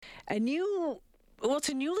it's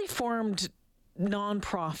a newly formed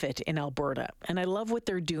nonprofit in Alberta, and I love what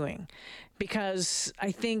they're doing because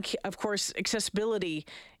I think, of course, accessibility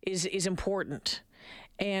is important,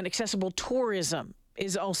 and accessible tourism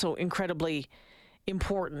is also incredibly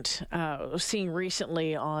important. Seeing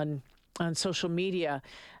recently on social media,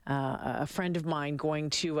 a friend of mine going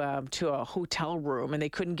to a hotel room, and they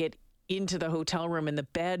couldn't get into the hotel room, and the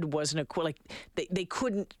bed wasn't they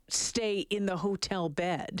couldn't stay in the hotel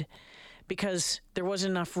bed because there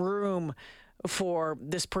wasn't enough room for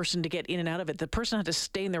this person to get in and out of it. The person had to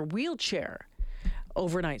stay in their wheelchair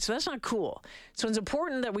overnight. So that's not cool. So it's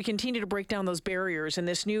important that we continue to break down those barriers, and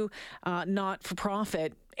this new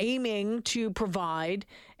not-for-profit aiming to provide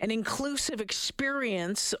an inclusive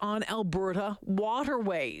experience on Alberta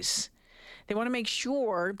waterways. They want to make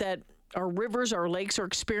sure that our rivers, our lakes are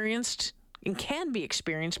experienced and can be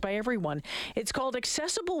experienced by everyone. It's called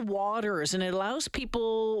Accessible Waters, and it allows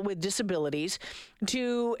people with disabilities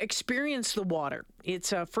to experience the water.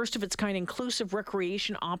 It's a first of its kind inclusive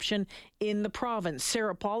recreation option in the province.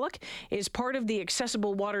 Sarah Pollock is part of the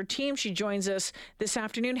Accessible Water team. She joins us this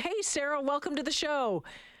afternoon. Hey, Sarah, welcome to the show.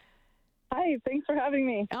 Hi, thanks for having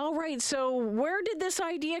me. All right, so where did this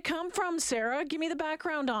idea come from, Sarah? Give me the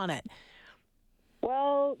background on it.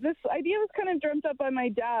 Well, this idea was kind of dreamt up by my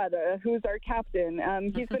dad, who's our captain.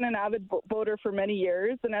 He's been an avid boater for many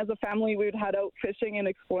years, and as a family, we would head out fishing and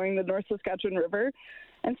exploring the North Saskatchewan River,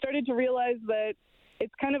 and started to realize that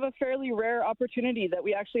it's kind of a fairly rare opportunity that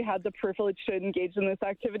we actually had the privilege to engage in this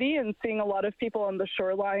activity, and seeing a lot of people on the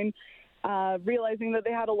shoreline realizing that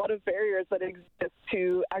they had a lot of barriers that exist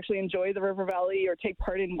to actually enjoy the river valley or take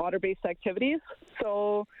part in water-based activities.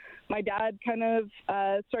 So my dad kind of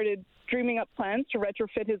started dreaming up plans to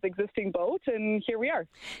retrofit his existing boat, and here we are.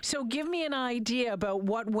 So give me an idea about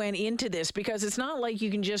what went into this, because it's not like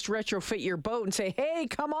you can just retrofit your boat and say, hey,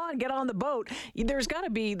 come on, get on the boat. There's got to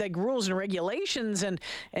be like rules and regulations and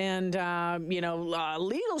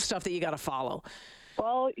legal stuff that you got to follow.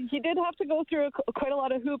 Well, he did have to go through quite a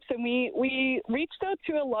lot of hoops, and we reached out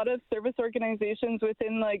to a lot of service organizations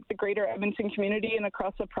within like the greater Edmonton community and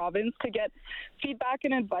across the province to get feedback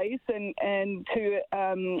and advice, and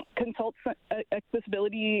to consult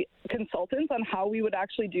accessibility consultants on how we would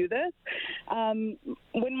actually do this.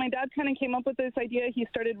 When my dad kind of came up with this idea, he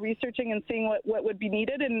started researching and seeing what would be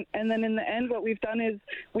needed, and then in the end, what we've done is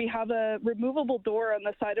we have a removable door on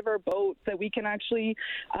the side of our boat that we can actually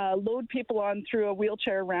load people on through a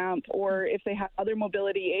wheelchair ramp, or if they have other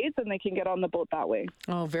mobility aids, then they can get on the boat that way.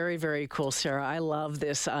 Oh, very, very cool, Sarah. I love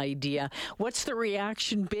this idea. What's the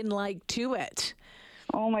reaction been like to it?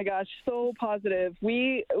 Oh my gosh, so positive.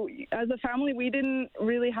 We, as a family, we didn't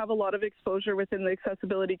really have a lot of exposure within the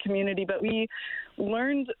accessibility community, but we've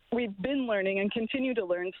been learning and continue to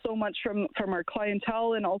learn so much from our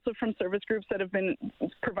clientele and also from service groups that have been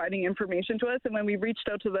providing information to us. And when we reached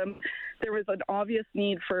out to them, there was an obvious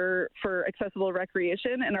need for accessible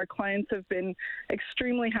recreation, and our clients have been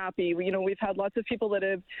extremely happy. We've had lots of people that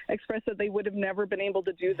have expressed that they would have never been able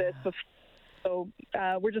to do this before. So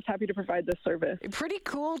we're just happy to provide this service. Pretty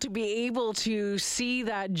cool to be able to see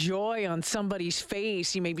that joy on somebody's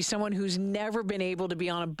face. You may be someone who's never been able to be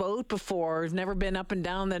on a boat before, has never been up and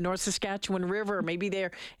down the North Saskatchewan River. Maybe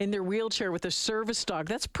they're in their wheelchair with a service dog.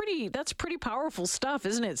 That's pretty powerful stuff,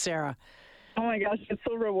 isn't it, Sarah? Oh my gosh, it's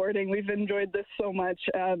so rewarding. We've enjoyed this so much.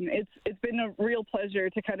 It's been a real pleasure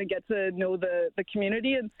to kind of get to know the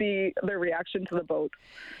community and see their reaction to the boat.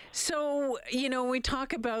 So, we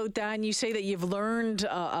talk about that, and you say that you've learned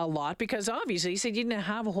a lot, because obviously you said you didn't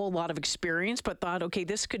have a whole lot of experience, but thought, okay,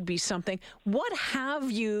 this could be something. What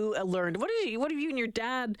have you learned? What have you and your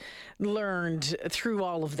dad learned through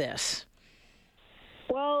all of this?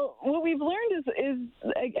 Well, what we've learned is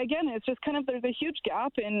again, it's just kind of there's a huge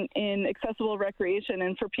gap in accessible recreation,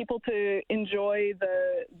 and for people to enjoy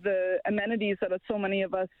the amenities that so many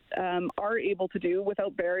of us are able to do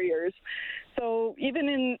without barriers. So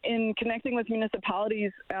even in connecting with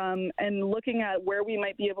municipalities and looking at where we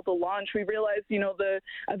might be able to launch, we realized, the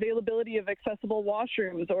availability of accessible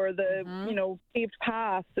washrooms or the, paved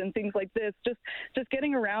paths and things like this, just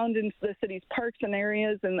getting around into the city's parks and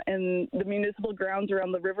areas and the municipal grounds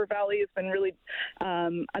around the river valley has been really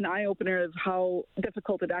an eye-opener of how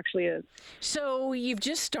difficult it actually is. So you've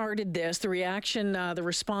just started this. The reaction, the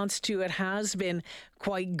response to it has been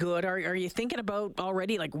quite good. Are you thinking about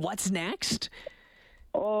already, like, what's next?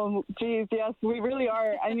 Oh, geez, yes, we really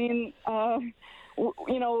are. I mean,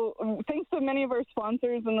 thanks to many of our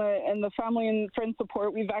sponsors and the family and friend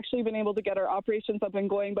support, we've actually been able to get our operations up and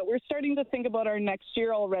going. But we're starting to think about our next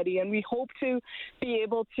year already, and we hope to be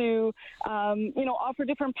able to, offer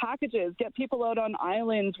different packages, get people out on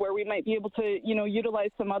islands where we might be able to, utilize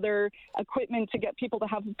some other equipment to get people to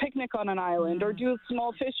have a picnic on an island or do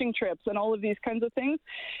small fishing trips and all of these kinds of things.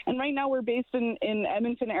 And right now we're based in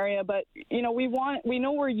Edmonton area, but we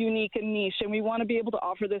know we're unique and niche, and we want to be able to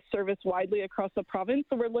offer this service widely across the province.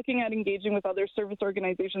 So we're looking at engaging with other service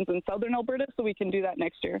organizations in Southern Alberta so we can do that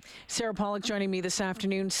next year. Sarah Pollock joining me this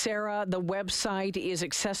afternoon. Sarah, the website is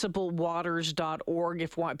accessiblewaters.org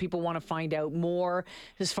if people want to find out more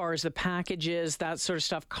as far as the packages, that sort of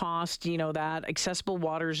stuff, cost, that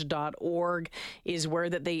accessiblewaters.org is where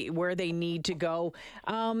they need to go.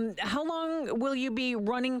 How long will you be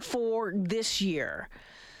running for this year?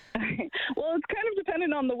 Well, it's kind of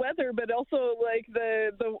dependent on the weather, but also like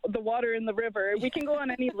the water in the river. We can go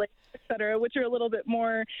on any lakes, et cetera, which are a little bit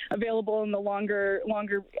more available in the longer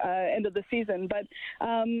end of the season. But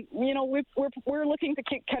we're looking to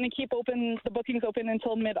keep open the bookings open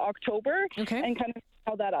until mid-October, and kind of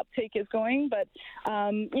how that uptake is going. But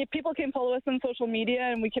people can follow us on social media,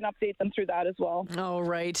 and we can update them through that as well. All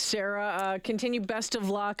right, Sarah. Continue best of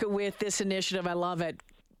luck with this initiative. I love it.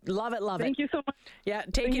 Love it. Thank you so much. Yeah,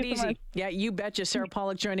 take it easy. Yeah, you betcha. Sarah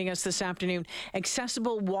Pollock joining us this afternoon.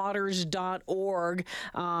 Accessiblewaters.org.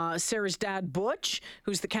 Sarah's dad, Butch,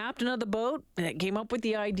 who's the captain of the boat, came up with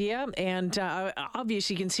the idea. And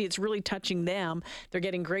obviously, you can see it's really touching them. They're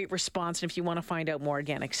getting great response. And if you want to find out more,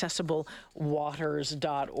 again,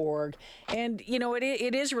 accessiblewaters.org. And,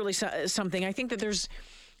 it is really something. I think that there's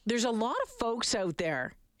a lot of folks out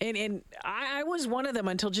there. And I was one of them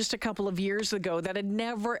until just a couple of years ago that had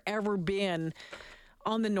never, ever been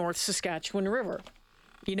on the North Saskatchewan River.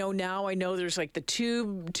 Now I know there's like the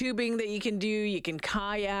tubing that you can do. You can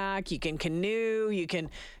kayak, you can canoe, you can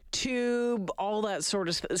tube, all that sort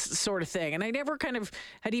of thing. And I never kind of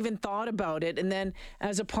had even thought about it. And then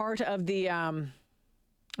as a part of the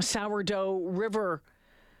Sourdough River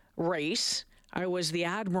race, I was the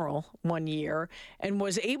admiral one year and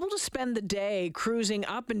was able to spend the day cruising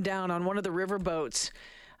up and down on one of the river boats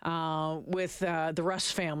with the Russ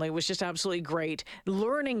family. It was just absolutely great.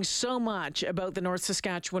 Learning so much about the North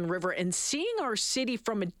Saskatchewan River and seeing our city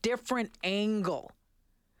from a different angle,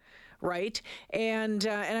 right? And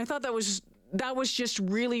I thought that was just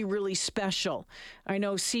really, really special. I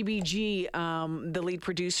know CBG, the lead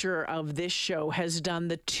producer of this show, has done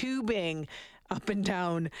the tubing up and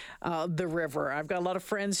down the river. I've got a lot of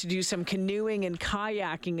friends who do some canoeing and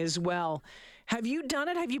kayaking as well. Have you done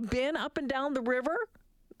it? Have you been up and down the river?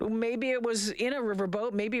 Maybe it was in a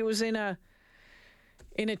riverboat. Maybe it was in a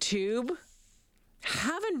tube.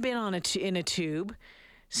 Haven't been in a tube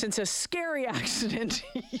since a scary accident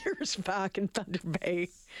years back in Thunder Bay.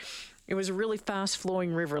 It was a really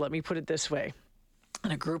fast-flowing river, let me put it this way.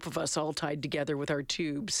 And a group of us all tied together with our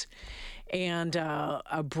tubes. And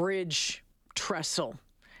a bridge trestle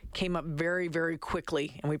came up very, very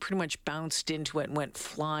quickly, and we pretty much bounced into it and went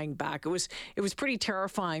flying back. It was pretty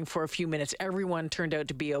terrifying for a few minutes. Everyone turned out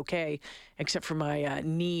to be okay, except for my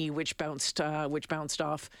knee, which bounced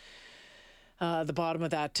off the bottom of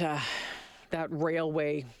that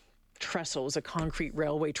railway trestle. It was a concrete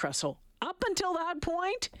railway trestle. Up until that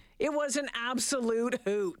point, it was an absolute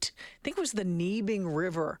hoot. I think it was the Neebing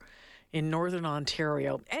River in Northern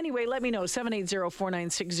Ontario. Anyway, let me know,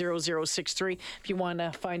 780-496-0063. If you want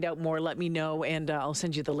to find out more, let me know, and I'll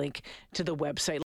send you the link to the website.